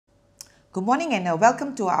Good morning and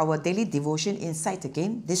welcome to our daily devotion insight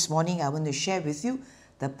again. This morning I want to share with you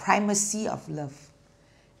the primacy of love.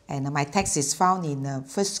 And my text is found in 1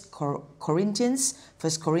 Corinthians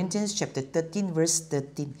chapter 13 verse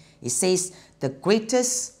 13. It says, the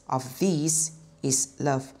greatest of these is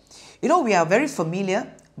love. You know, we are very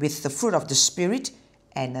familiar with the fruit of the Spirit,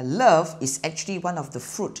 and love is actually one of the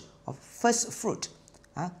first fruit.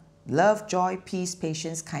 Love, joy, peace,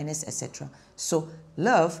 patience, kindness, etc. So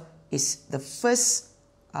love is the first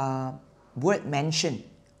word mentioned,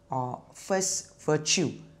 or first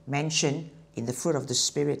virtue mentioned in the fruit of the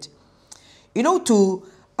Spirit. You know,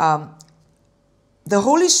 the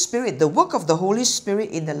Holy Spirit, the work of the Holy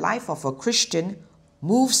Spirit in the life of a Christian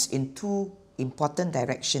moves in two important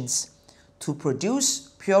directions: to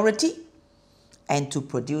produce purity and to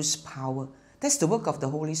produce power. That's the work of the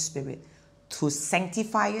Holy Spirit, to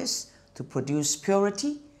sanctify us, to produce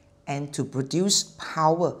purity, and to produce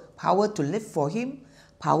power. Power to live for Him,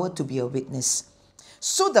 power to be a witness.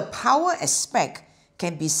 So the power aspect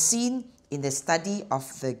can be seen in the study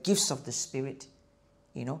of the gifts of the Spirit,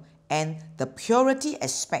 and the purity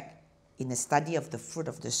aspect in the study of the fruit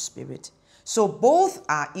of the Spirit. So both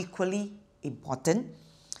are equally important.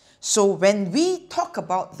 So when we talk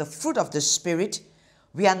about the fruit of the Spirit,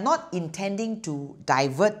 we are not intending to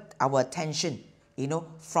divert our attention,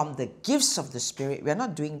 from the gifts of the Spirit. We are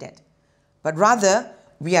not doing that. But rather,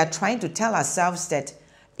 we are trying to tell ourselves that,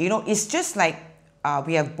 it's just like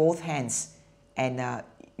we have both hands. And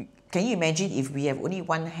can you imagine if we have only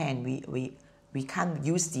one hand, we can't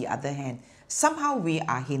use the other hand. Somehow we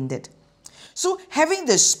are hindered. So having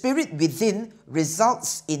the Spirit within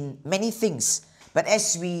results in many things. But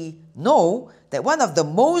as we know, that one of the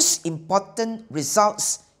most important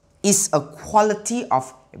results is a quality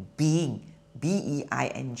of being,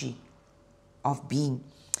 B-E-I-N-G, of being.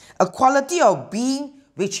 A quality of being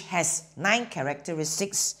which has 9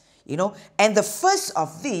 characteristics, and the first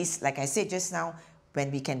of these, like I said just now,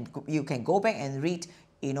 when you can go back and read,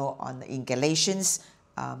 in Galatians,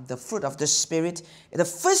 the fruit of the Spirit. The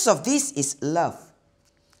first of these is love.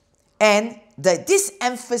 And this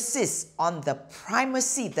emphasis on the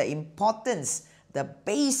primacy, the importance, the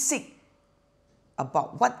basic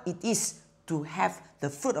about what it is to have the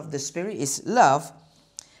fruit of the Spirit is love,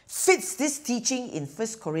 fits this teaching in 1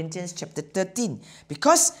 Corinthians chapter 13,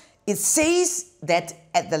 because it says that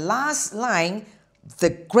at the last line, the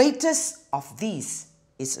greatest of these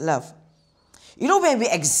is love. When we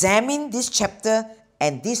examine this chapter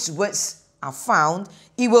and these words are found,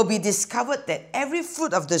 it will be discovered that every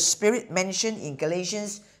fruit of the Spirit mentioned in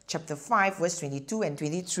Galatians chapter 5 verse 22 and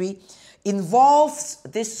 23 involves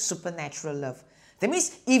this supernatural love. That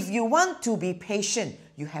means if you want to be patient,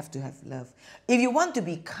 you have to have love. If you want to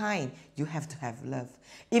be kind, you have to have love.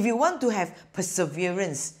 If you want to have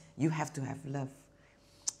perseverance, you have to have love.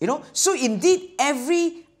 So indeed,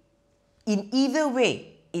 in either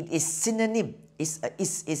way, it is synonym.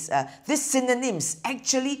 These synonyms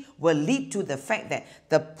actually will lead to the fact that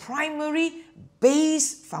the primary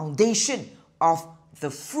base foundation of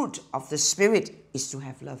the fruit of the Spirit is to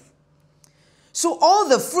have love. So all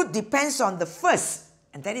the fruit depends on the first,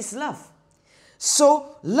 and that is love.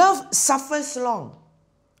 So love suffers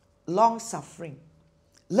long suffering.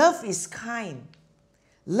 Love is kind.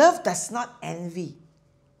 Love does not envy,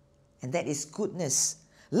 and that is goodness.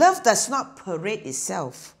 Love does not parade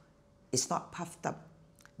itself. It's not puffed up.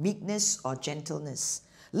 Meekness or gentleness.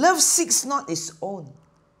 Love seeks not its own.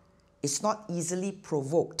 It's not easily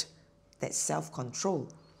provoked. That's self-control.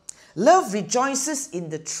 Love rejoices in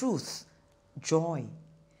the truth. Joy.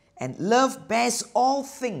 And love bears all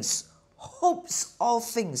things, hopes all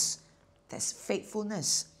things. That's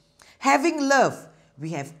faithfulness. Having love, we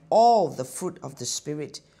have all the fruit of the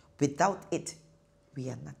Spirit. Without it, we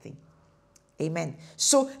are nothing. Amen.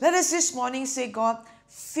 So let us this morning say, God,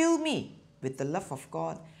 fill me with the love of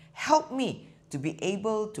God. Help me to be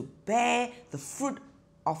able to bear the fruit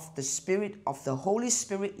of the Spirit, of the Holy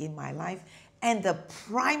Spirit in my life. And the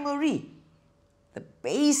primary, the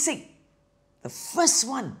basic, the first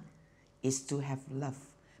one is to have love.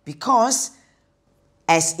 Because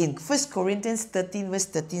as in 1 Corinthians 13 verse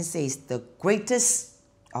 13 says, the greatest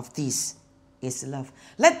of these is love.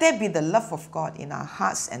 Let there be the love of God in our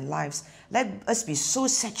hearts and lives. Let us be so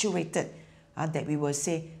saturated that we will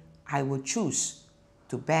say, I will choose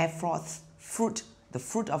to bear forth fruit, the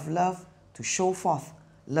fruit of love, to show forth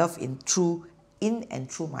love in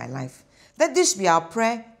and through my life. Let this be our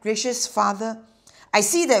prayer. Gracious Father, I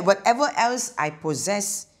see that whatever else I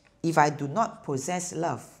possess, if I do not possess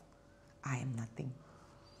love, I am nothing.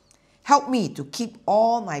 Help me to keep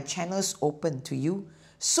all my channels open to you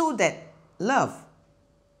so that love,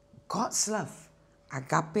 God's love,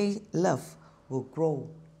 agape love, will grow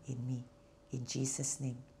in me. In Jesus'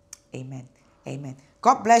 name, amen. Amen.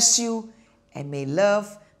 God bless you, and may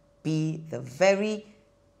love be the very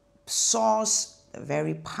source, the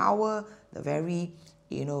very power, the very,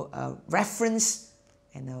 reference,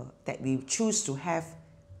 and that we choose to have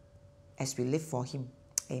as we live for Him.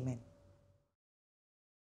 Amen.